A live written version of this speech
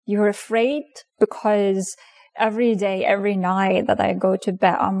You're afraid because every day, every night that I go to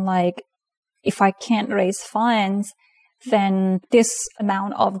bed, I'm like, if I can't raise funds, then this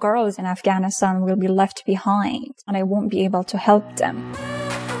amount of girls in Afghanistan will be left behind and I won't be able to help them.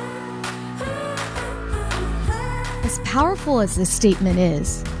 As powerful as this statement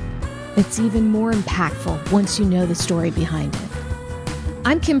is, it's even more impactful once you know the story behind it.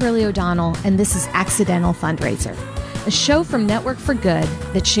 I'm Kimberly O'Donnell, and this is Accidental Fundraiser, a show from Network for Good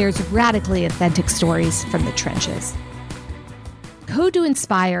that shares radically authentic stories from the trenches. Code to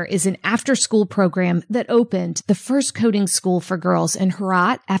Inspire is an after-school program that opened the first coding school for girls in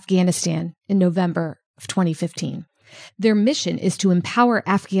Herat, Afghanistan in November of 2015. Their mission is to empower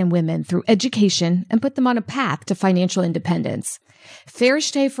Afghan women through education and put them on a path to financial independence.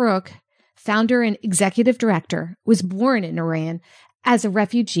 Ferishteh Farooq, founder and executive director, was born in Iran as a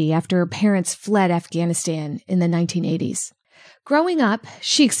refugee after her parents fled Afghanistan in the 1980s. Growing up,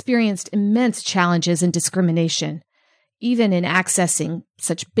 she experienced immense challenges and discrimination, even in accessing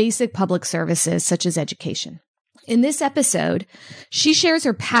such basic public services such as education. In this episode, she shares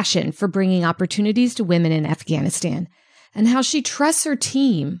her passion for bringing opportunities to women in Afghanistan and how she trusts her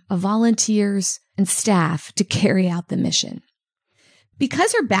team of volunteers and staff to carry out the mission.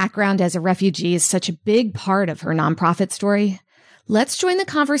 Because her background as a refugee is such a big part of her nonprofit story, let's join the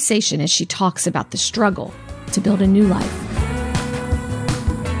conversation as she talks about the struggle to build a new life.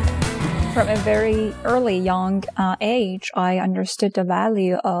 From a very early young age, I understood the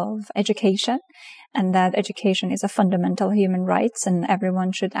value of education and that education is a fundamental human right and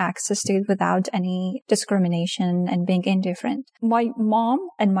everyone should access it without any discrimination and being indifferent. My mom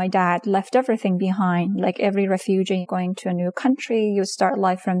and my dad left everything behind. Like every refugee going to a new country, you start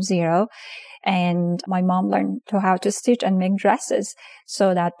life from zero. And my mom learned how to stitch and make dresses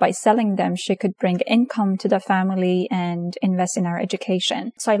so that by selling them, she could bring income to the family and invest in our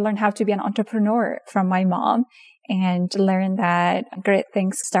education. So I learned how to be an entrepreneur from my mom and learned that great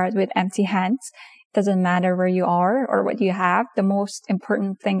things start with empty hands. Doesn't matter where you are or what you have. The most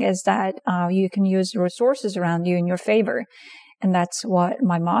important thing is that you can use the resources around you in your favor. And that's what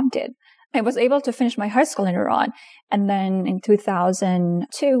my mom did. I was able to finish my high school in Iran. And then in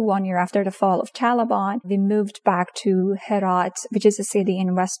 2002, 1 year after the fall of Taliban, we moved back to Herat, which is a city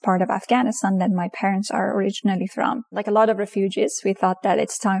in west part of Afghanistan that my parents are originally from. Like a lot of refugees, we thought that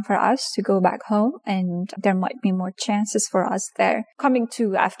it's time for us to go back home and there might be more chances for us there. Coming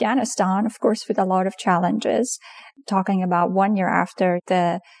to Afghanistan, of course, with a lot of challenges, talking about 1 year after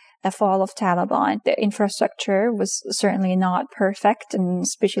the fall of Taliban, the infrastructure was certainly not perfect, and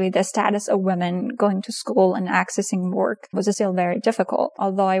especially the status of women going to school and accessing work was still very difficult.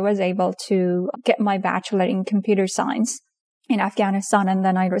 Although I was able to get my bachelor in computer science in Afghanistan, and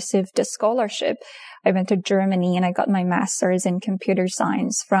then I received a scholarship. I went to Germany and I got my master's in computer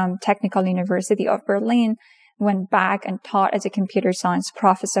science from Technical University of Berlin, went back and taught as a computer science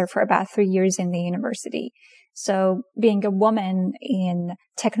professor for about 3 years in the university. So being a woman in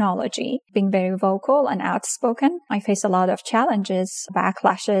technology, being very vocal and outspoken, I faced a lot of challenges,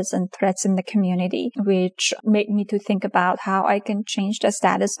 backlashes and threats in the community, which made me to think about how I can change the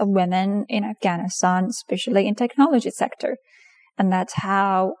status of women in Afghanistan, especially in technology sector. And that's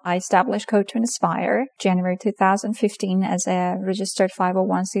how I established Code to Inspire, January 2015, as a registered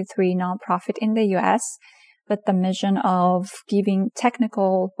 501c3 nonprofit in the U.S., with the mission of giving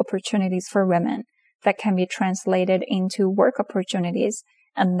technical opportunities for women that can be translated into work opportunities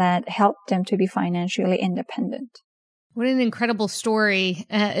and that help them to be financially independent. What an incredible story,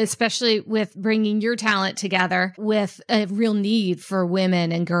 especially with bringing your talent together with a real need for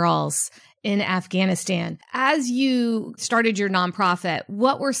women and girls in Afghanistan. As you started your nonprofit,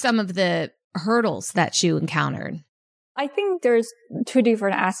 what were some of the hurdles that you encountered? I think there's two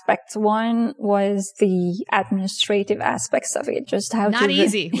different aspects. One was the administrative aspects of it, just how not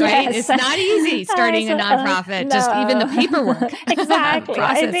easy, right? Yes. It's not easy starting a nonprofit, no. Just even the paperwork. Exactly.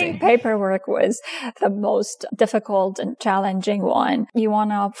 I think paperwork was the most difficult and challenging one. You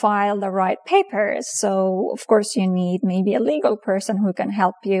want to file the right papers. So of course you need maybe a legal person who can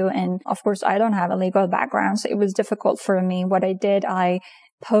help you. And of course I don't have a legal background, so it was difficult for me. What I did, I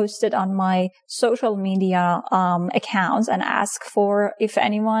posted on my social media accounts and asked for if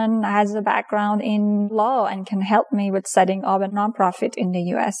anyone has a background in law and can help me with setting up a nonprofit in the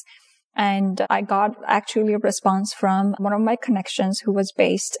US. And I got actually a response from one of my connections who was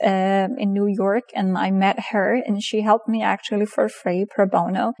based in New York, and I met her and she helped me actually for free pro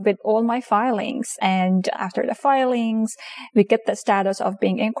bono with all my filings. And after the filings, we get the status of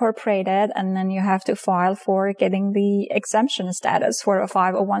being incorporated, and then you have to file for getting the exemption status for a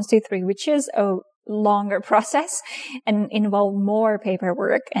 501c3, which is a longer process and involve more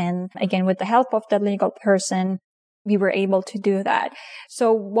paperwork. And again, with the help of the legal person, we were able to do that.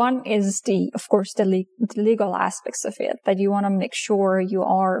 So one is of course, the legal aspects of it, that you want to make sure you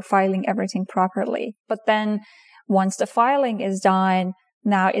are filing everything properly. But then once the filing is done,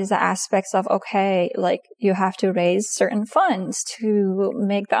 now is the aspects of, okay, like you have to raise certain funds to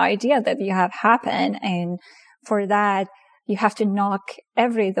make the idea that you have happen. And for that, you have to knock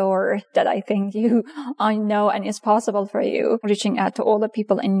every door that I think I know and is possible for you, reaching out to all the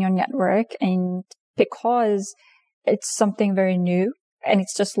people in your network. And because it's something very new and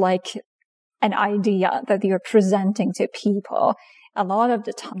it's just like an idea that you're presenting to people, a lot of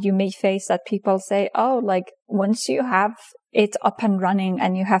the time you may face that people say, oh, like once you have it up and running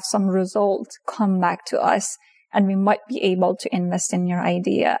and you have some result, come back to us and we might be able to invest in your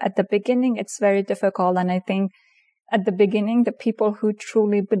idea. At the beginning, it's very difficult. And I think at the beginning, the people who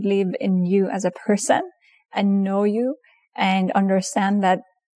truly believe in you as a person and know you and understand that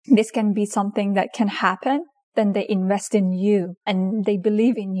this can be something that can happen, then they invest in you and they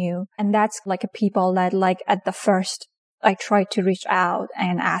believe in you. And that's like a people that like at the first, I try to reach out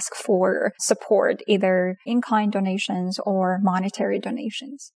and ask for support, either in-kind donations or monetary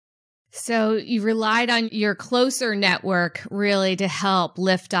donations. So you relied on your closer network really to help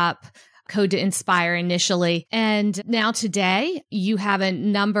lift up Code to Inspire initially. And now today, you have a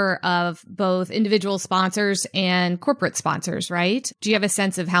number of both individual sponsors and corporate sponsors, right? Do you have a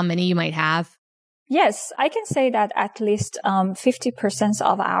sense of how many you might have? Yes, I can say that at least 50%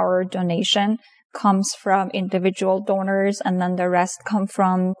 of our donation comes from individual donors, and then the rest come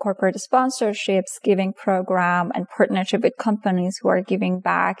from corporate sponsorships, giving program, and partnership with companies who are giving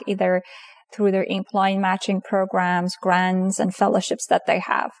back either through their employee matching programs, grants, and fellowships that they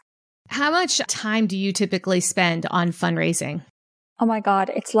have. How much time do you typically spend on fundraising? Oh my God,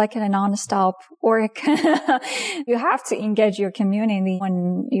 it's like a non-stop work. You have to engage your community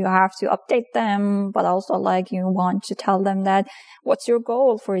when you have to update them, but also like you want to tell them that what's your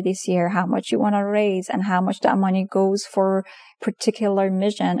goal for this year, how much you want to raise and how much that money goes for particular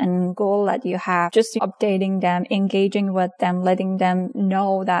mission and goal that you have. Just updating them, engaging with them, letting them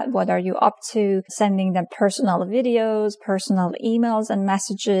know that what are you up to, sending them personal videos, personal emails and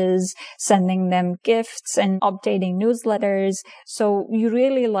messages, sending them gifts and updating newsletters. So you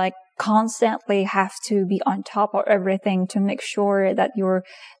really like constantly have to be on top of everything to make sure that your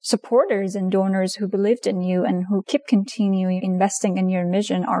supporters and donors who believed in you and who keep continuing investing in your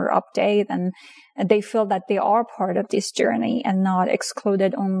mission are updated and they feel that they are part of this journey and not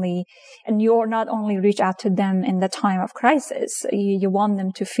excluded only. And you're not only reach out to them in the time of crisis. You want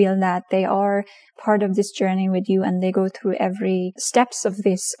them to feel that they are part of this journey with you and they go through every steps of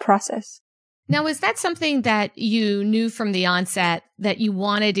this process. Now, is that something that you knew from the onset that you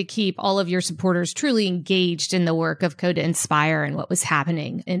wanted to keep all of your supporters truly engaged in the work of Code to Inspire and what was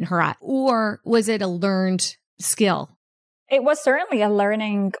happening in Herat? Or was it a learned skill? It was certainly a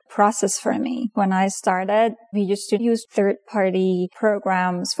learning process for me. When I started, we used to use third-party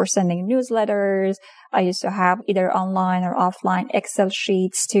programs for sending newsletters. I used to have either online or offline Excel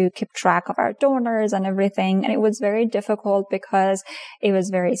sheets to keep track of our donors and everything. And it was very difficult because it was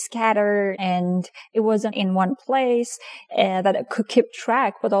very scattered and it wasn't in one place that it could keep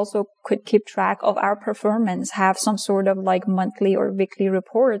track, but also could keep track of our performance, have some sort of like monthly or weekly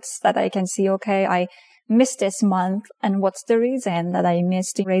reports that I can see, okay, I missed this month and what's the reason that I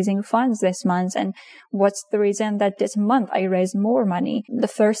missed raising funds this month and what's the reason that this month I raised more money. The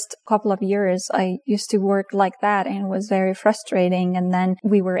first couple of years I used to work like that and it was very frustrating, and then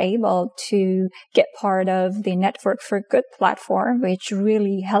we were able to get part of the Network for Good platform, which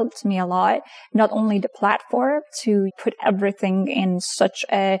really helped me a lot. Not only the platform to put everything in such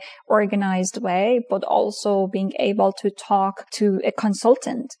a organized way, but also being able to talk to a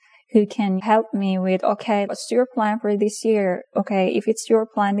consultant who can help me with, okay, what's your plan for this year? Okay, if it's your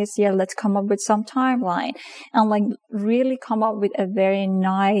plan this year, let's come up with some timeline and like really come up with a very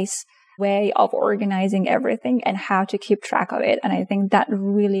nice way of organizing everything and how to keep track of it. And I think that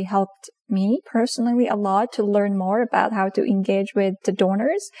really helped me personally a lot to learn more about how to engage with the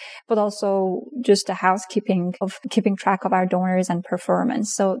donors, but also just the housekeeping of keeping track of our donors and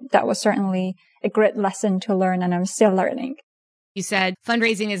performance. So that was certainly a great lesson to learn, and I'm still learning. You said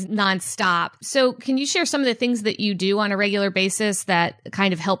fundraising is nonstop. So can you share some of the things that you do on a regular basis that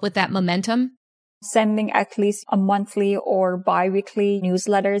kind of help with that momentum? Sending at least a monthly or bi-weekly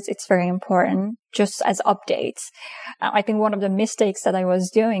newsletters, it's very important, just as updates. I think one of the mistakes that I was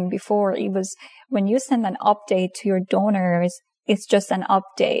doing before, it was when you send an update to your donors, it's just an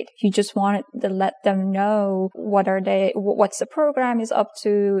update. You just want to let them know what's the program is up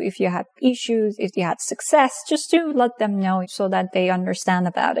to, if you had issues, if you had success, just to let them know so that they understand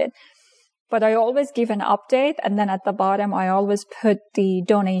about it. But I always give an update, and then at the bottom, I always put the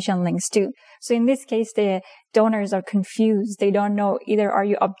donation links too. So in this case, the donors are confused. They don't know, either are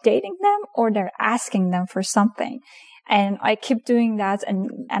you updating them or they're asking them for something. And I keep doing that,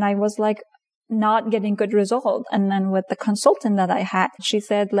 and I was like, not getting good result. And then with the consultant that I had, she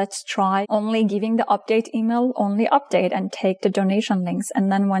said, let's try only giving the update email, only update, and take the donation links. And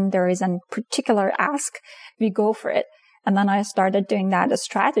then when there is a particular ask, we go for it. And then I started doing that as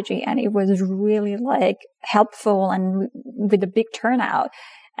strategy, and it was really like helpful and with a big turnout.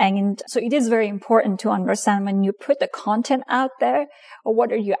 And so it is very important to understand when you put the content out there, or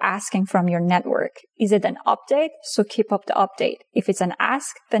what are you asking from your network? Is it an update? So keep up the update. If it's an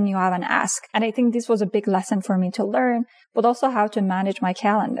ask, then you have an ask. And I think this was a big lesson for me to learn, but also how to manage my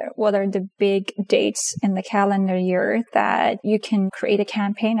calendar. What are the big dates in the calendar year that you can create a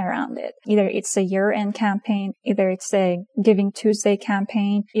campaign around it? Either it's a year-end campaign, either it's a Giving Tuesday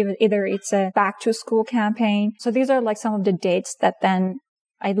campaign, either it's a back to school campaign. So these are like some of the dates that then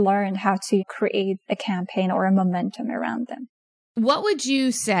I learned how to create a campaign or a momentum around them. What would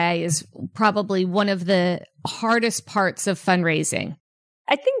you say is probably one of the hardest parts of fundraising?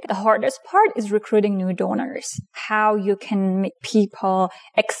 I think the hardest part is recruiting new donors. How you can make people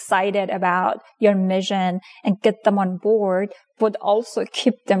excited about your mission and get them on board, but also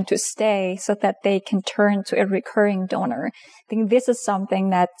keep them to stay so that they can turn to a recurring donor. I think this is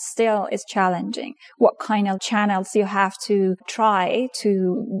something that still is challenging. What kind of channels you have to try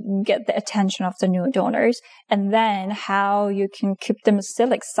to get the attention of the new donors, and then how you can keep them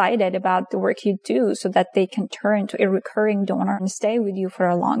still excited about the work you do so that they can turn to a recurring donor and stay with you for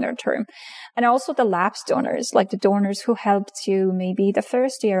a longer term. And also the lapsed donors, like the donors who helped you maybe the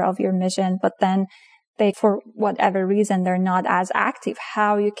first year of your mission, but then they, for whatever reason, they're not as active,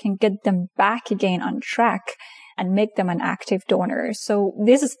 how you can get them back again on track and make them an active donor. So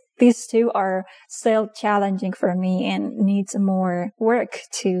these two are still challenging for me and needs more work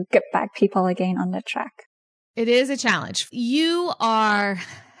to get back people again on the track. It is a challenge. You are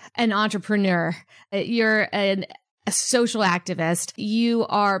an entrepreneur. You're a social activist. You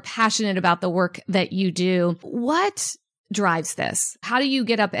are passionate about the work that you do. What drives this? How do you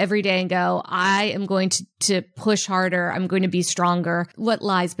get up every day and go, I am going to push harder. I'm going to be stronger. What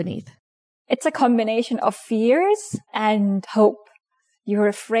lies beneath? It's a combination of fears and hope. You're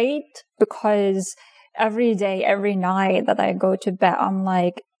afraid because every day, every night that I go to bed, I'm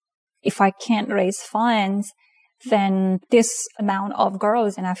like, if I can't raise funds, then this amount of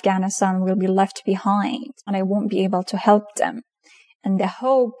girls in Afghanistan will be left behind and I won't be able to help them. And the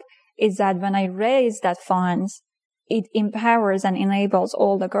hope is that when I raise that funds, it empowers and enables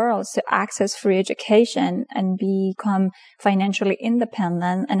all the girls to access free education and become financially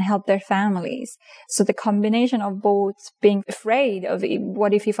independent and help their families. So the combination of both being afraid of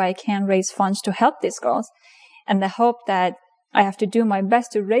what if I can't raise funds to help these girls, and the hope that I have to do my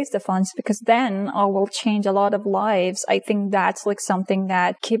best to raise the funds because then I will change a lot of lives. I think that's like something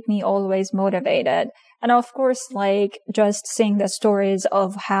that keep me always motivated. And of course, like just seeing the stories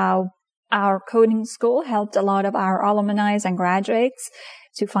of how our coding school helped a lot of our alumni and graduates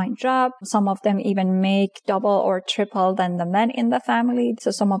to find jobs. Some of them even make double or triple than the men in the family.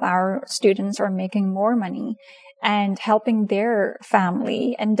 So some of our students are making more money and helping their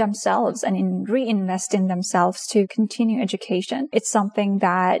family and themselves and reinvest in themselves to continue education. It's something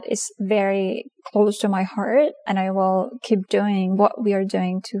that is very close to my heart, and I will keep doing what we are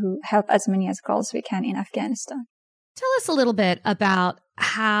doing to help as many as girls we can in Afghanistan. Tell us a little bit about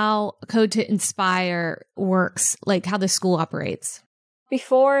how Code to Inspire works, like how the school operates.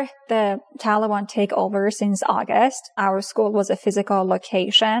 Before the Taliban takeover since August, our school was a physical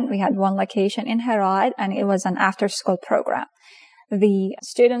location. We had one location in Herat, and it was an after-school program. The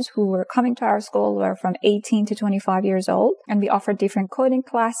students who were coming to our school were from 18 to 25 years old, and we offered different coding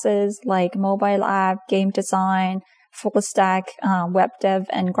classes like mobile app, game design, full stack, web dev,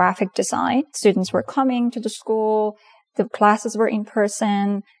 and graphic design. Students were coming to the school. The classes were in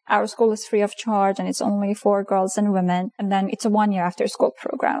person. Our school is free of charge, and it's only for girls and women. And then it's a 1-year after school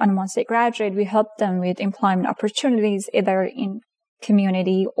program. And once they graduate, we help them with employment opportunities, either in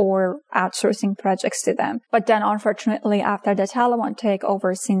community or outsourcing projects to them. But then unfortunately, after the Taliban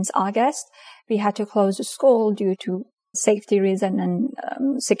takeover since August, we had to close the school due to safety reason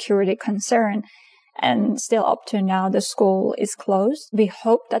and security concern. And still up to now, the school is closed. We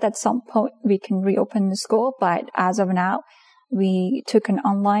hope that at some point we can reopen the school, but as of now, we took an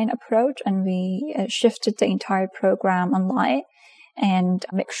online approach and we shifted the entire program online. and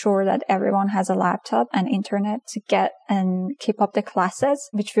make sure that everyone has a laptop and internet to get and keep up the classes,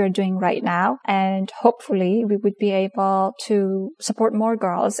 which we're doing right now. And hopefully we would be able to support more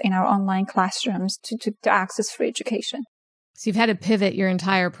girls in our online classrooms to access free education. So you've had to pivot your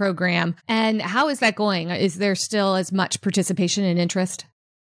entire program. And how is that going? Is there still as much participation and interest?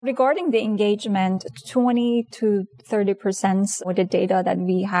 Regarding the engagement, 20 to 30% with the data that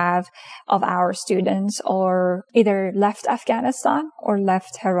we have of our students are either left Afghanistan or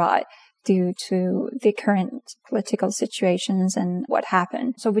left Herat due to the current political situations and what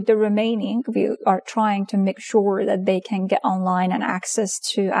happened. So with the remaining, we are trying to make sure that they can get online and access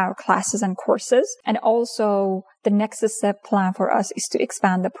to our classes and courses. And also the next step plan for us is to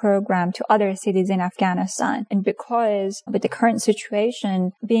expand the program to other cities in Afghanistan. And because with the current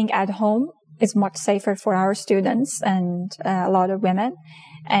situation, being at home is much safer for our students and a lot of women.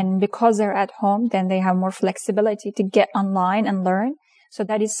 And because they're at home, then they have more flexibility to get online and learn. So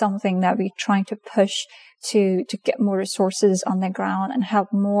that is something that we're trying to push to get more resources on the ground and help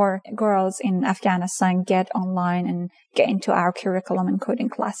more girls in Afghanistan get online and get into our curriculum and coding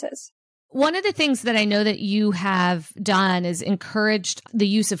classes. One of the things that I know that you have done is encouraged the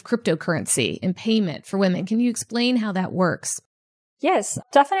use of cryptocurrency in payment for women. Can you explain how that works? Yes,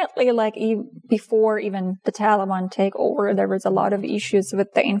 definitely. Like before even the Taliban take over, there was a lot of issues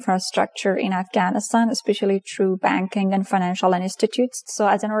with the infrastructure in Afghanistan, especially through banking and financial institutes. So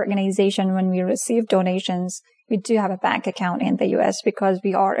as an organization, when we receive donations, we do have a bank account in the U.S. because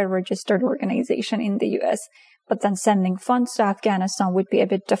we are a registered organization in the U.S. But then sending funds to Afghanistan would be a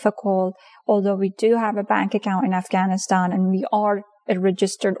bit difficult, although we do have a bank account in Afghanistan and we are a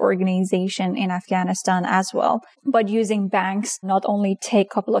registered organization in Afghanistan as well. But using banks not only take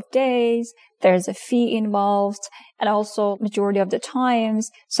a couple of days, there's a fee involved, and also majority of the times,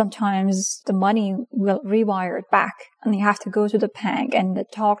 sometimes the money will rewire it back and you have to go to the bank and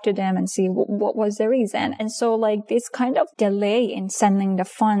talk to them and see what was the reason. And so like this kind of delay in sending the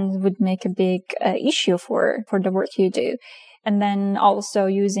funds would make a big issue for the work you do. And then also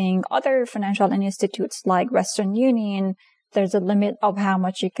using other financial institutes like Western Union, there's a limit of how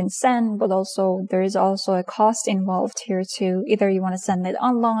much you can send, but also there is also a cost involved here too. Either you want to send it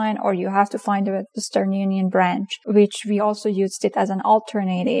online or you have to find a Western Union branch, which we also used it as an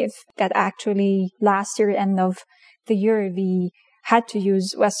alternative. That actually last year, end of the year, we had to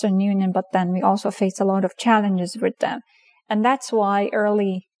use Western Union, but then we also faced a lot of challenges with them. And that's why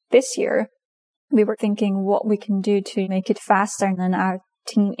early this year, we were thinking what we can do to make it faster, and then our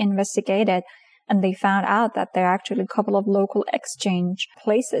team investigated. And they found out that there are actually a couple of local exchange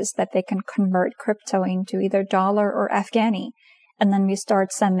places that they can convert crypto into either dollar or Afghani. And then we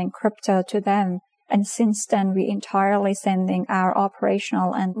start sending crypto to them. And since then, we entirely sending our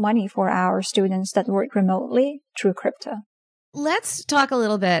operational and money for our students that work remotely through crypto. Let's talk a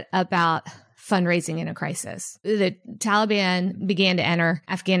little bit about fundraising in a crisis. The Taliban began to enter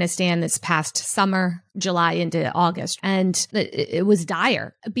Afghanistan this past summer, July into August, and it was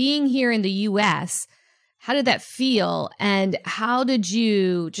dire. Being here in the U.S., how did that feel? And how did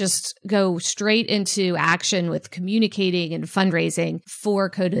you just go straight into action with communicating and fundraising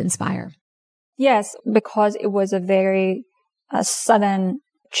for Code to Inspire? Yes, because it was a very sudden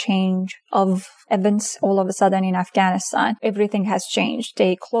change of events all of a sudden in Afghanistan. Everything has changed.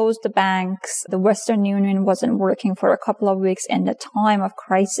 They closed the banks. The Western Union wasn't working for a couple of weeks in the time of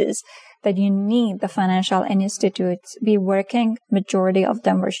crisis that you need the financial institutes be working. Majority of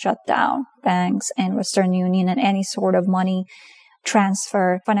them were shut down. Banks and Western Union and any sort of money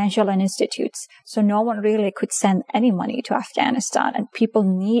transfer financial institutes. So no one really could send any money to Afghanistan, and people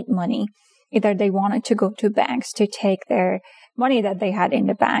need money. Either they wanted to go to banks to take their money that they had in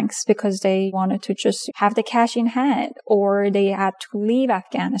the banks because they wanted to just have the cash in hand, or they had to leave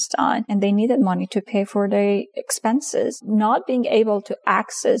Afghanistan and they needed money to pay for their expenses. Not being able to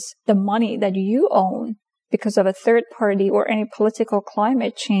access the money that you own because of a third party or any political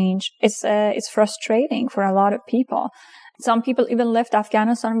climate change, it's frustrating for a lot of people. Some people even left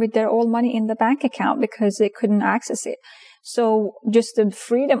Afghanistan with their old money in the bank account because they couldn't access it. So just the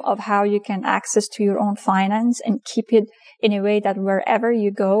freedom of how you can access to your own finance and keep it in a way that wherever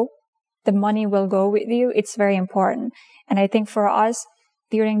you go, the money will go with you. It's very important. And I think for us,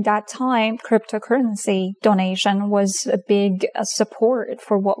 during that time, cryptocurrency donation was a big support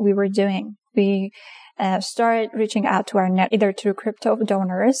for what we were doing. We started reaching out to our net, either through crypto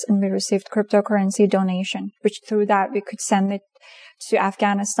donors, and we received cryptocurrency donation, which through that we could send it to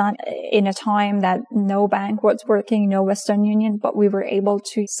Afghanistan in a time that no bank was working, no Western Union, but we were able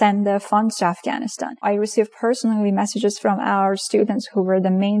to send the funds to Afghanistan. I received personally messages from our students who were the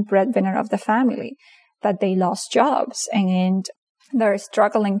main breadwinner of the family that they lost jobs and They're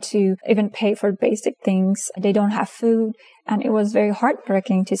struggling to even pay for basic things. They don't have food. And it was very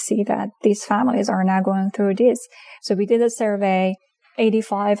heartbreaking to see that these families are now going through this. So we did a survey.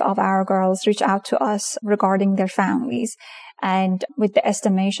 85 of our girls reached out to us regarding their families. And with the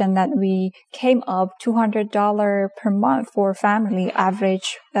estimation that we came up $200 per month for family,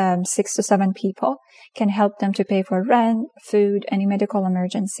 average 6 to 7 people, can help them to pay for rent, food, any medical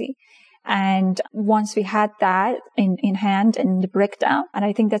emergency. And once we had that in hand and the breakdown, and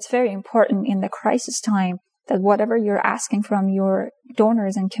I think that's very important in the crisis time, that whatever you're asking from your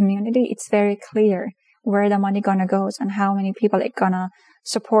donors and community, it's very clear where the money gonna goes and how many people it gonna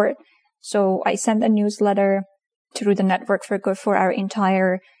support. So I sent a newsletter through the Network for Good for our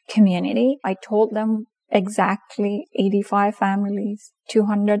entire community. I told them exactly 85 families,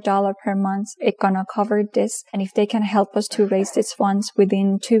 $200 per month. It gonna cover this. And if they can help us to raise these funds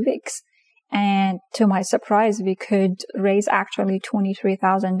within 2 weeks. And to my surprise, we could raise actually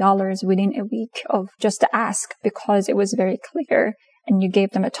 $23,000 within a week of just the ask, because it was very clear. And you gave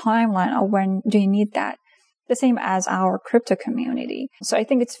them a timeline of when do you need that. The same as our crypto community. So I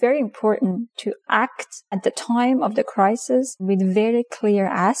think it's very important to act at the time of the crisis with very clear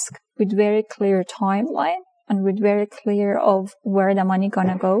ask, with very clear timeline, and with very clear of where the money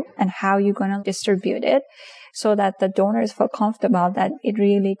gonna go and how you're gonna distribute it, so that the donors feel comfortable that it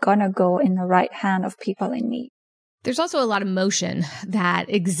really gonna go in the right hand of people in need. There's also a lot of emotion that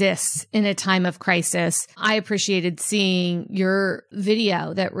exists in a time of crisis. I appreciated seeing your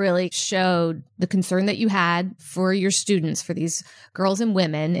video that really showed the concern that you had for your students, for these girls and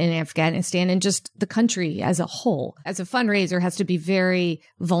women in Afghanistan and just the country as a whole. As a fundraiser, has to be very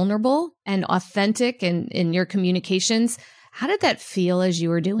vulnerable and authentic in your communications. How did that feel as you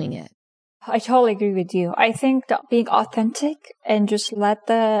were doing it? I totally agree with you. I think that being authentic and just let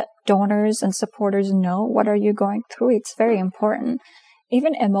the donors and supporters know what are you going through, it's very important.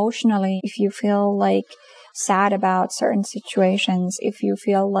 Even emotionally, if you feel like sad about certain situations, if you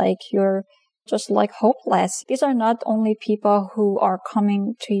feel like you're just like hopeless, these are not only people who are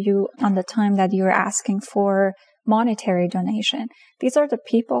coming to you on the time that you're asking for monetary donation. These are the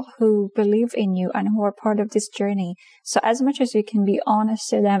people who believe in you and who are part of this journey. So as much as you can be honest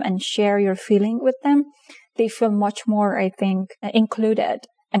to them and share your feeling with them, they feel much more, I think, included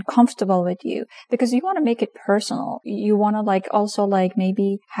and comfortable with you, because you want to make it personal. You want to also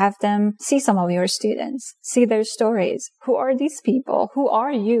maybe have them see some of your students, see their stories. Who are these people? Who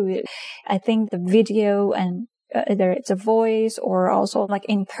are you? I think the video and either it's a voice or also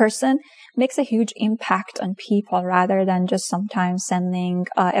in person makes a huge impact on people rather than just sometimes sending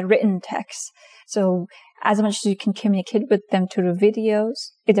a written text. So as much as you can communicate with them through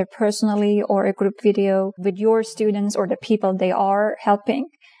videos, either personally or a group video with your students or the people they are helping,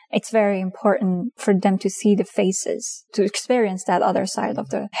 it's very important for them to see the faces, to experience that other side of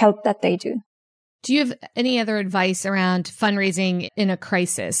the help that they do. Do you have any other advice around fundraising in a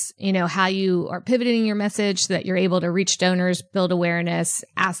crisis? You know, how you are pivoting your message so that you're able to reach donors, build awareness,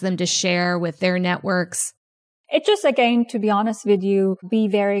 ask them to share with their networks? It just, again, to be honest with you, be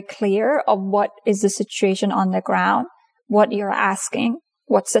very clear of what is the situation on the ground, what you're asking,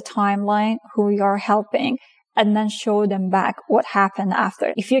 what's the timeline, who you're helping, and then show them back what happened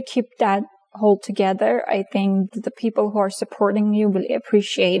after. If you keep that hold together, I think the people who are supporting you will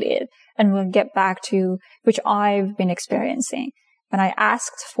appreciate it and will get back to, which I've been experiencing. When I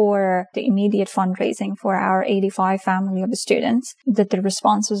asked for the immediate fundraising for our 85 family of students, that the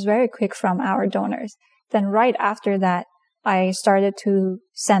response was very quick from our donors. Then right after that, I started to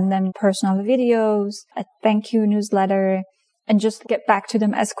send them personal videos, a thank you newsletter, and just get back to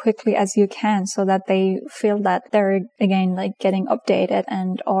them as quickly as you can so that they feel that they're, again, getting updated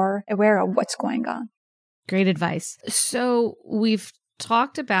and are aware of what's going on. Great advice. So we've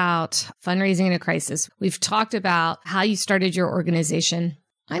talked about fundraising in a crisis. We've talked about how you started your organization.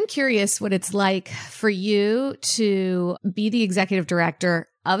 I'm curious what it's like for you to be the executive director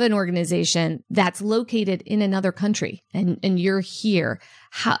of an organization that's located in another country and you're here.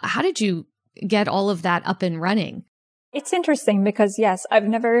 How did you get all of that up and running? It's interesting because, yes, I've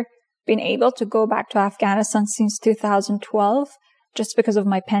never been able to go back to Afghanistan since 2012 just because of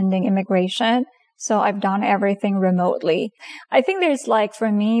my pending immigration. So I've done everything remotely. I think there's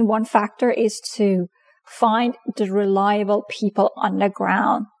for me, one factor is to find the reliable people on the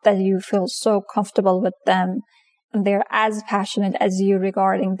ground that you feel so comfortable with them and they're as passionate as you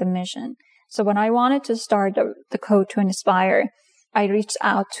regarding the mission. So when I wanted to start the Code to Inspire, I reached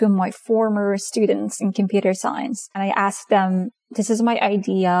out to my former students in computer science and I asked them, this is my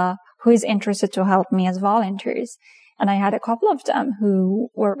idea, who is interested to help me as volunteers? And I had a couple of them who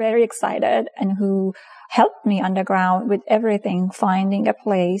were very excited and who helped me on the ground with everything, finding a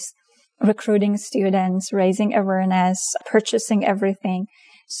place, recruiting students, raising awareness, purchasing everything.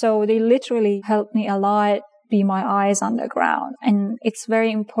 So they literally helped me a lot, be my eyes on the ground. And it's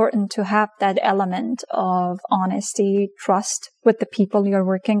very important to have that element of honesty, trust with the people you're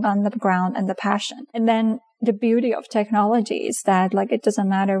working on the ground, and the passion. And then the beauty of technology is that, like, it doesn't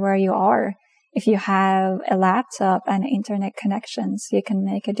matter where you are. If you have a laptop and internet connections, you can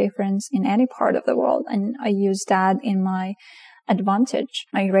make a difference in any part of the world. And I use that in my advantage.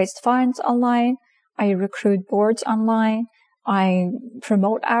 I raised funds online. I recruit boards online. I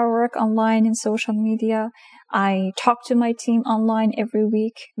promote our work online in social media. I talk to my team online every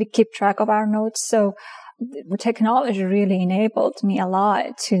week. We keep track of our notes. So technology really enabled me a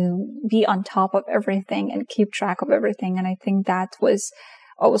lot to be on top of everything and keep track of everything. And I think that was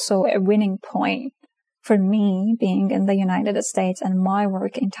also a winning point for me being in the United States and my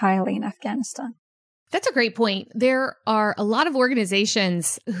work entirely in Afghanistan. That's a great point. There are a lot of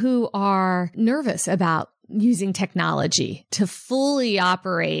organizations who are nervous about using technology to fully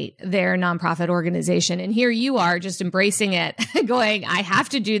operate their nonprofit organization. And here you are just embracing it, going, I have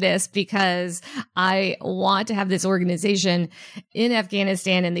to do this because I want to have this organization in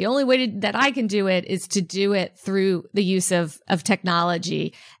Afghanistan. And the only way that I can do it is to do it through the use of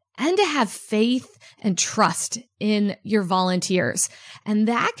technology, and to have faith and trust in your volunteers. And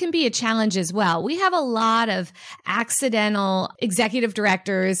that can be a challenge as well. We have a lot of accidental executive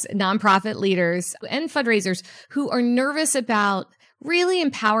directors, nonprofit leaders, and fundraisers who are nervous about really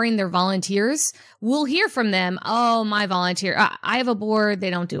empowering their volunteers. We'll hear from them, oh, my volunteer, I have a board,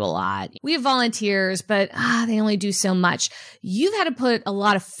 they don't do a lot. We have volunteers, but they only do so much. You've had to put a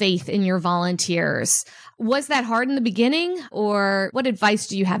lot of faith in your volunteers. Was that hard in the beginning, or what advice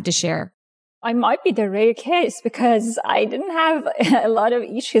do you have to share? I might be the rare case because I didn't have a lot of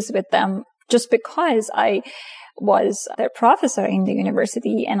issues with them, just because I was their professor in the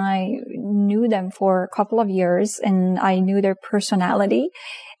university and I knew them for a couple of years and I knew their personality.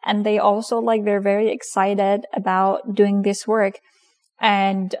 And they also they're very excited about doing this work.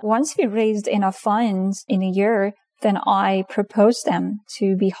 And once we raised enough funds in a year, then I proposed them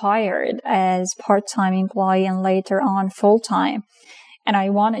to be hired as part-time employee and later on full-time. And I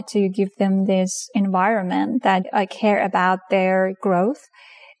wanted to give them this environment that I care about their growth.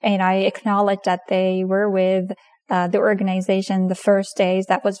 And I acknowledge that they were with the organization the first days.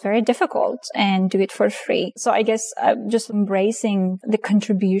 That was very difficult, and do it for free. So I guess just embracing the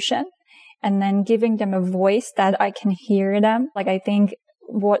contribution and then giving them a voice that I can hear them. I think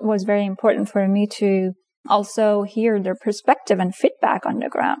what was very important for me to also hear their perspective and feedback on the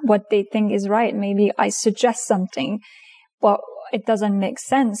ground, what they think is right. Maybe I suggest something, but it doesn't make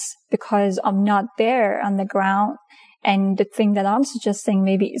sense because I'm not there on the ground. And the thing that I'm suggesting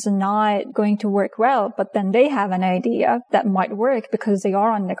maybe is not going to work well, but then they have an idea that might work because they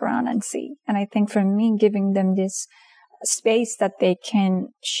are on the ground and see. And I think for me, giving them this space that they can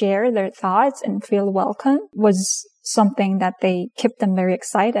share their thoughts and feel welcome was something that they kept them very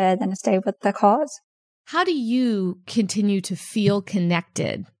excited and stay with the cause. How do you continue to feel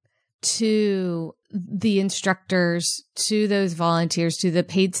connected to the instructors, to those volunteers, to the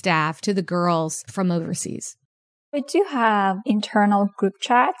paid staff, to the girls from overseas? We do have internal group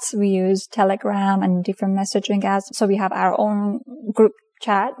chats. We use Telegram and different messaging apps. So we have our own group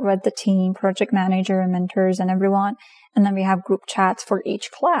chat with the team, project manager, mentors, and everyone. And then we have group chats for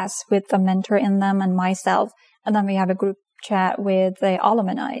each class with a mentor in them and myself. And then we have a group chat with the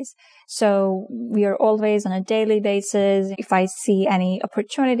alumni. So we are always on a daily basis. If I see any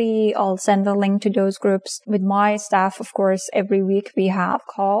opportunity, I'll send a link to those groups. With my staff, of course, every week we have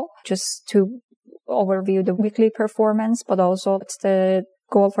call just to overview the weekly performance, but also it's the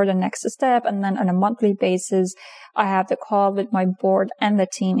goal for the next step. And then on a monthly basis, I have the call with my board and the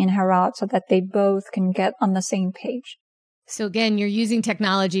team in Herat so that they both can get on the same page. So again, you're using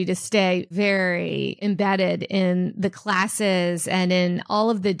technology to stay very embedded in the classes and in all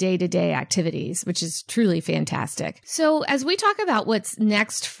of the day-to-day activities, which is truly fantastic. So as we talk about what's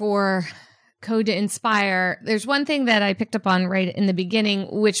next for Code to Inspire, there's one thing that I picked up on right in the beginning,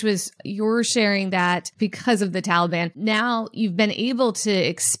 which was you're sharing that because of the Taliban, now you've been able to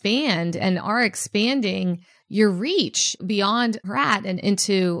expand and are expanding your reach beyond Herat and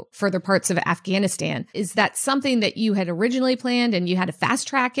into further parts of Afghanistan. Is that something that you had originally planned and you had to fast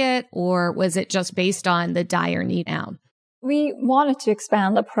track it, or was it just based on the dire need now? We wanted to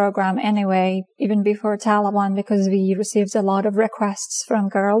expand the program anyway, even before Taliban, because we received a lot of requests from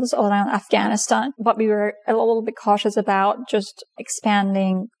girls all around Afghanistan. But we were a little bit cautious about just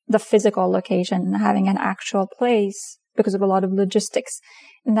expanding the physical location and having an actual place because of a lot of logistics.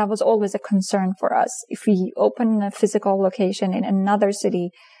 And that was always a concern for us. If we open a physical location in another city,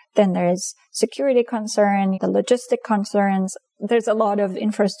 then there's security concern, the logistic concerns. There's a lot of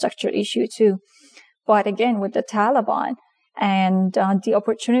infrastructure issue too. But again, with the Taliban and the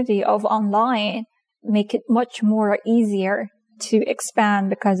opportunity of online, make it much more easier to expand,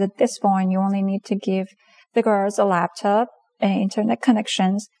 because at this point, you only need to give the girls a laptop and internet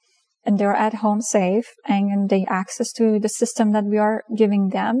connections, and they're at home safe, and they access to the system that we are giving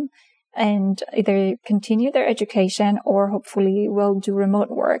them, and either continue their education or hopefully will do remote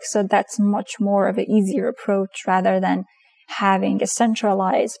work. So that's much more of an easier approach rather than having a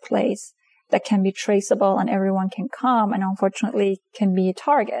centralized place that can be traceable and everyone can come and unfortunately can be a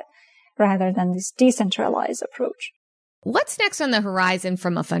target, rather than this decentralized approach. What's next on the horizon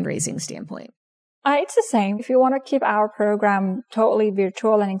from a fundraising standpoint? It's the same. If you want to keep our program totally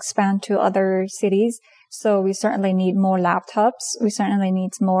virtual and expand to other cities, so we certainly need more laptops. We certainly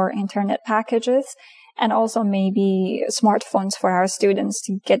need more internet packages, and also maybe smartphones for our students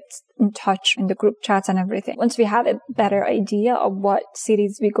to get in touch in the group chats and everything. Once we have a better idea of what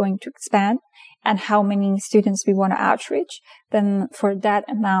cities we're going to expand and how many students we want to outreach, then for that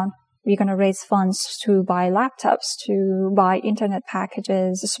amount, we're going to raise funds to buy laptops, to buy internet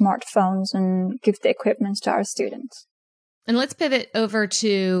packages, smartphones, and give the equipment to our students. And let's pivot over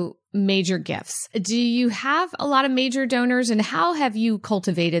to major gifts. Do you have a lot of major donors, and how have you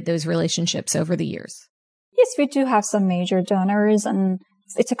cultivated those relationships over the years? Yes, we do have some major donors, and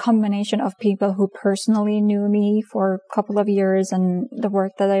it's a combination of people who personally knew me for a couple of years and the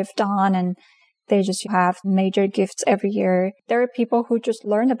work that I've done, and they just have major gifts every year. There are people who just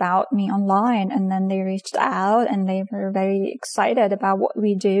learned about me online and then they reached out and they were very excited about what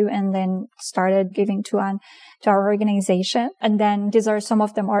we do and then started giving to our organization. And then these are some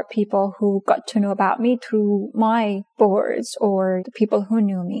of them are people who got to know about me through my boards or the people who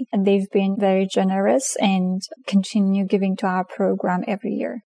knew me. And they've been very generous and continue giving to our program every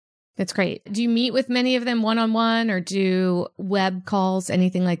year. That's great. Do you meet with many of them one-on-one or do web calls,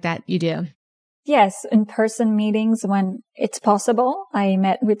 anything like that you do? Yes, in-person meetings when it's possible. I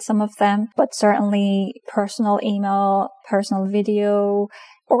met with some of them, but certainly personal email, personal video,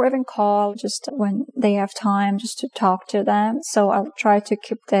 or even call just when they have time just to talk to them. So I'll try to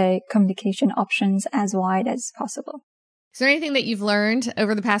keep the communication options as wide as possible. Is there anything that you've learned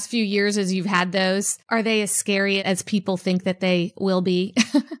over the past few years as you've had those? Are they as scary as people think that they will be?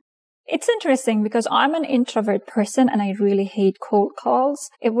 It's interesting because I'm an introvert person and I really hate cold calls.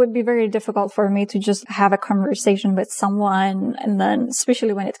 It would be very difficult for me to just have a conversation with someone, and then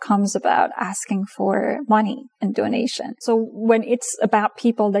especially when it comes about asking for money and donation. So when it's about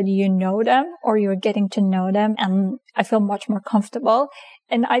people that you know them or you're getting to know them, and I feel much more comfortable.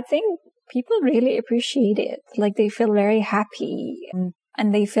 And I think people really appreciate it. Like they feel very happy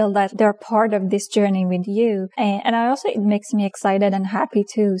and they feel that they're part of this journey with you. And I also, it makes me excited and happy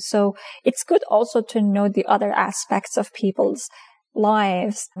too. So it's good also to know the other aspects of people's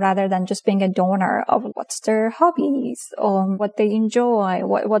lives rather than just being a donor of what's their hobbies or what they enjoy,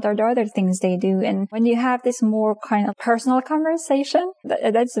 what are the other things they do. And when you have this more kind of personal conversation,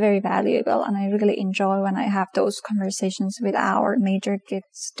 that's very valuable. And I really enjoy when I have those conversations with our major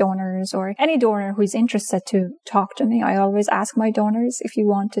gifts donors or any donor who is interested to talk to me. I always ask my donors, if you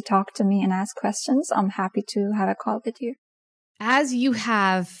want to talk to me and ask questions, I'm happy to have a call with you. As you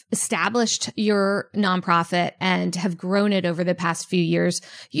have established your nonprofit and have grown it over the past few years,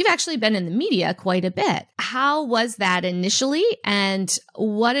 you've actually been in the media quite a bit. How was that initially? And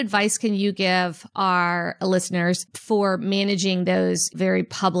what advice can you give our listeners for managing those very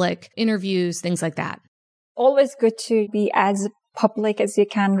public interviews, things like that? Always good to be as public as you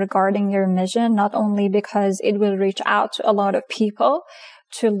can regarding your mission, not only because it will reach out to a lot of people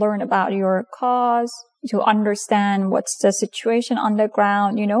to learn about your cause, to understand what's the situation on the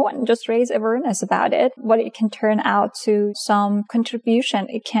ground, and just raise awareness about it. What it can turn out to some contribution.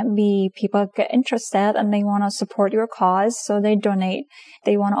 It can be people get interested and they want to support your cause, so they donate.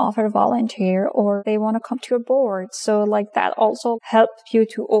 They want to offer volunteer or they want to come to your board. So like that also helps you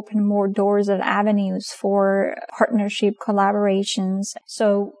to open more doors and avenues for partnership collaborations.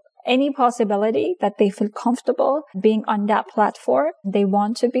 So any possibility that they feel comfortable being on that platform, they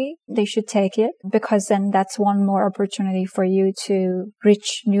want to be, they should take it, because then that's one more opportunity for you to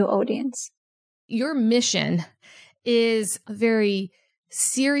reach new audience. Your mission is very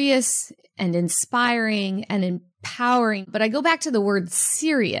serious and inspiring and empowering, but I go back to the word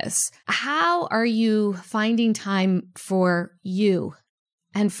serious. How are you finding time for you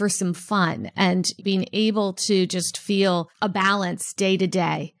and for some fun and being able to just feel a balance day to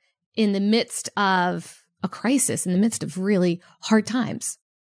day in the midst of a crisis, in the midst of really hard times?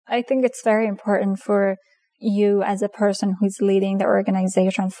 I think it's very important for you as a person who's leading the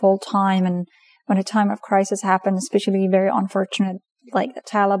organization full time, and when a time of crisis happens, especially very unfortunate like the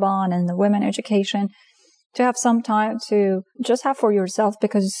Taliban and the women education, to have some time to just have for yourself,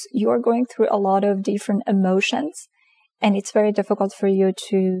 because you're going through a lot of different emotions and it's very difficult for you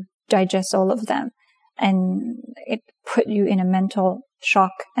to digest all of them. And it put you in a mental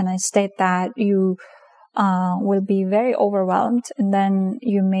shock and a state that you will be very overwhelmed, and then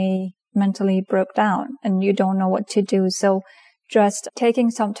you may mentally broke down and you don't know what to do. So just taking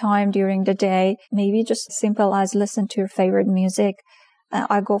some time during the day, maybe just simple as listen to your favorite music.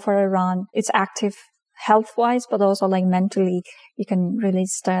 I go for a run. It's active health-wise, but also like mentally, you can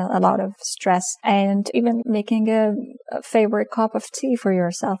release a lot of stress. And even making a favorite cup of tea for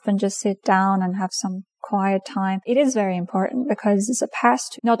yourself and just sit down and have some quiet time. It is very important because it's a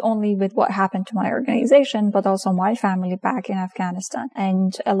past, not only with what happened to my organization, but also my family back in Afghanistan,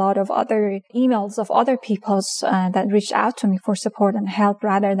 and a lot of other emails of other people's that reached out to me for support and help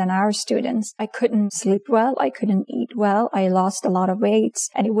rather than our students. I couldn't sleep well. I couldn't eat well. I lost a lot of weight,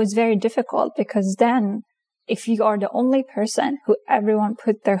 and it was very difficult because then if you are the only person who everyone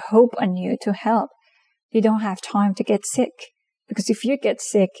put their hope on you to help, you don't have time to get sick. Because if you get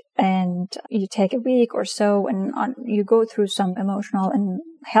sick and you take a week or so and you go through some emotional and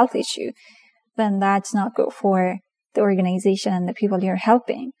health issue, then that's not good for the organization and the people you're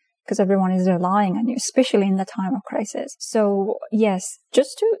helping, because everyone is relying on you, especially in the time of crisis. So yes,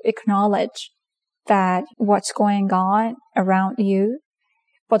 just to acknowledge that what's going on around you,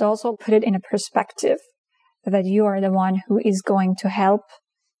 but also put it in a perspective that you are the one who is going to help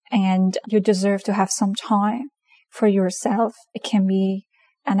and you deserve to have some time for yourself. It can be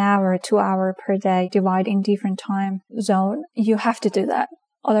an hour, 2 hours per day, divide in different time zone. You have to do that.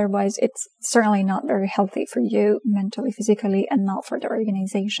 Otherwise, it's certainly not very healthy for you mentally, physically, and not for the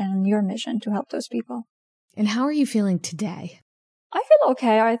organization and your mission to help those people. And how are you feeling today? I feel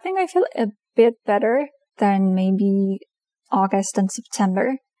okay. I think I feel a bit better than maybe August and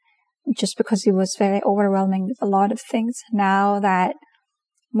September, just because it was very overwhelming with a lot of things. Now that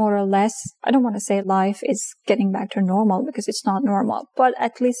more or less, I don't want to say life is getting back to normal, because it's not normal, but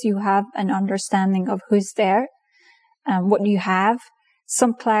at least you have an understanding of who's there, what you have,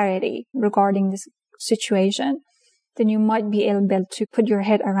 some clarity regarding this situation, then you might be able to put your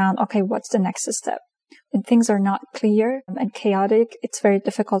head around, okay, what's the next step? When things are not clear and chaotic, it's very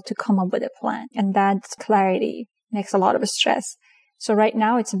difficult to come up with a plan. And that clarity makes a lot of stress. So right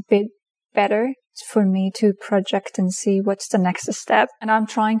now it's a bit better for me to project and see what's the next step. And I'm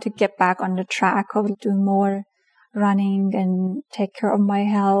trying to get back on the track of doing more running and take care of my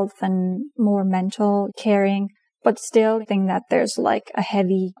health and more mental caring. But still I think that there's like a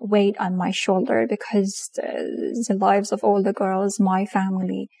heavy weight on my shoulder, because the lives of all the girls, my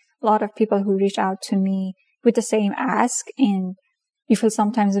family, a lot of people who reach out to me with the same ask, and you feel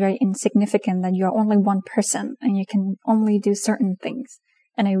sometimes very insignificant that you're only one person and you can only do certain things.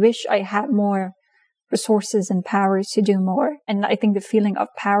 And I wish I had more resources and powers to do more. And I think the feeling of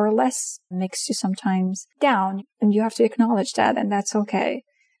powerless makes you sometimes down, and you have to acknowledge that, and that's okay.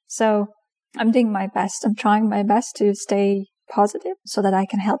 So I'm doing my best. I'm trying my best to stay positive so that I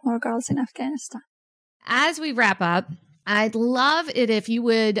can help more girls in Afghanistan. As we wrap up, I'd love it if you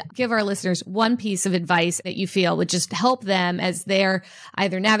would give our listeners one piece of advice that you feel would just help them as they're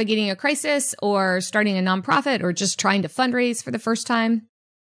either navigating a crisis or starting a nonprofit or just trying to fundraise for the first time.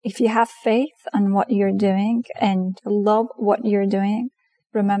 If you have faith on what you're doing and love what you're doing,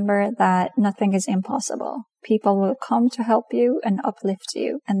 remember that nothing is impossible. People will come to help you and uplift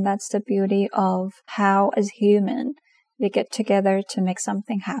you. And that's the beauty of how, as human, we get together to make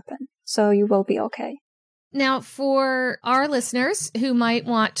something happen. So you will be okay. Now, for our listeners who might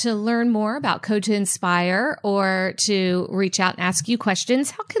want to learn more about Code to Inspire or to reach out and ask you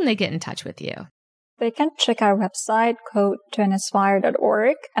questions, how can they get in touch with you? They can check our website,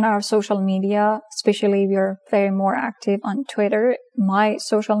 codetoinspire.org, and our social media, especially we are very more active on Twitter, my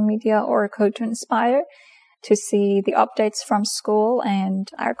social media, or Code to Inspire, to see the updates from school and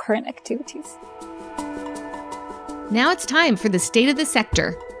our current activities. Now it's time for the State of the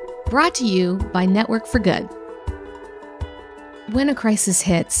Sector, brought to you by Network for Good. When a crisis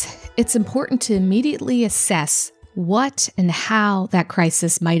hits, it's important to immediately assess what and how that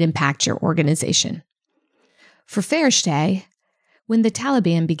crisis might impact your organization. For Farishte, when the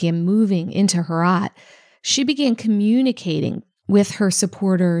Taliban began moving into Herat, she began communicating with her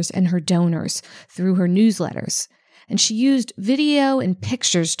supporters and her donors through her newsletters, and she used video and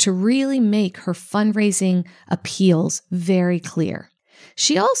pictures to really make her fundraising appeals very clear.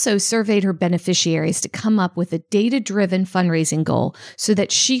 She also surveyed her beneficiaries to come up with a data-driven fundraising goal so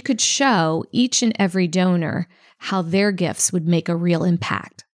that she could show each and every donor how their gifts would make a real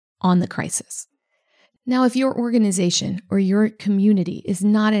impact on the crisis. Now, if your organization or your community is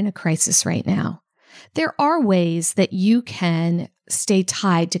not in a crisis right now, there are ways that you can stay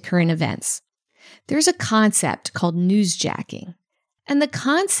tied to current events. There's a concept called newsjacking. And the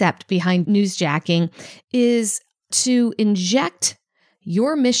concept behind newsjacking is to inject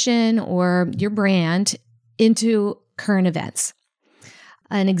your mission or your brand into current events.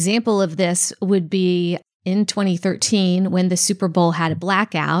 An example of this would be in 2013 when the Super Bowl had a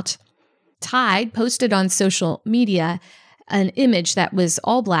blackout. Tide posted on social media an image that was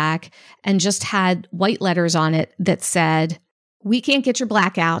all black and just had white letters on it that said, "We can't get your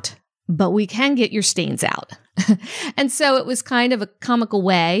blackout, but we can get your stains out." And so it was kind of a comical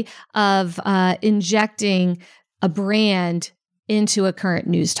way of injecting a brand into a current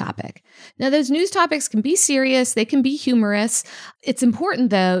news topic. Now, those news topics can be serious. They can be humorous. It's important,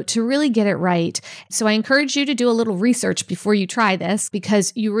 though, to really get it right. So I encourage you to do a little research before you try this,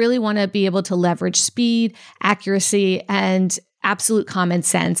 because you really want to be able to leverage speed, accuracy, and absolute common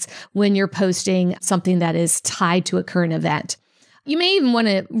sense when you're posting something that is tied to a current event. You may even want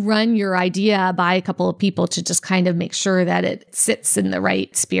to run your idea by a couple of people to just kind of make sure that it sits in the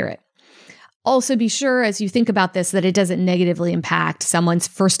right spirit. Also, be sure as you think about this that it doesn't negatively impact someone's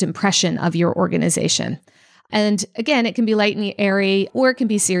first impression of your organization. And again, it can be light and airy, or it can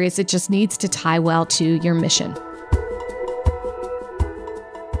be serious. It just needs to tie well to your mission.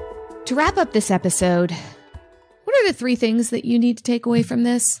 To wrap up this episode, what are the 3 things that you need to take away from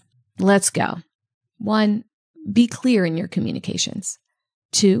this? Let's go. 1, be clear in your communications.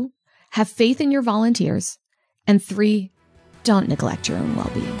 2, have faith in your volunteers. And 3, don't neglect your own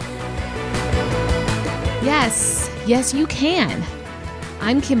well-being. Yes, you can.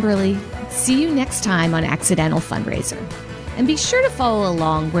 I'm Kimberly. See you next time on Accidental Fundraiser. And be sure to follow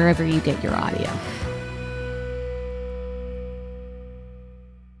along wherever you get your audio.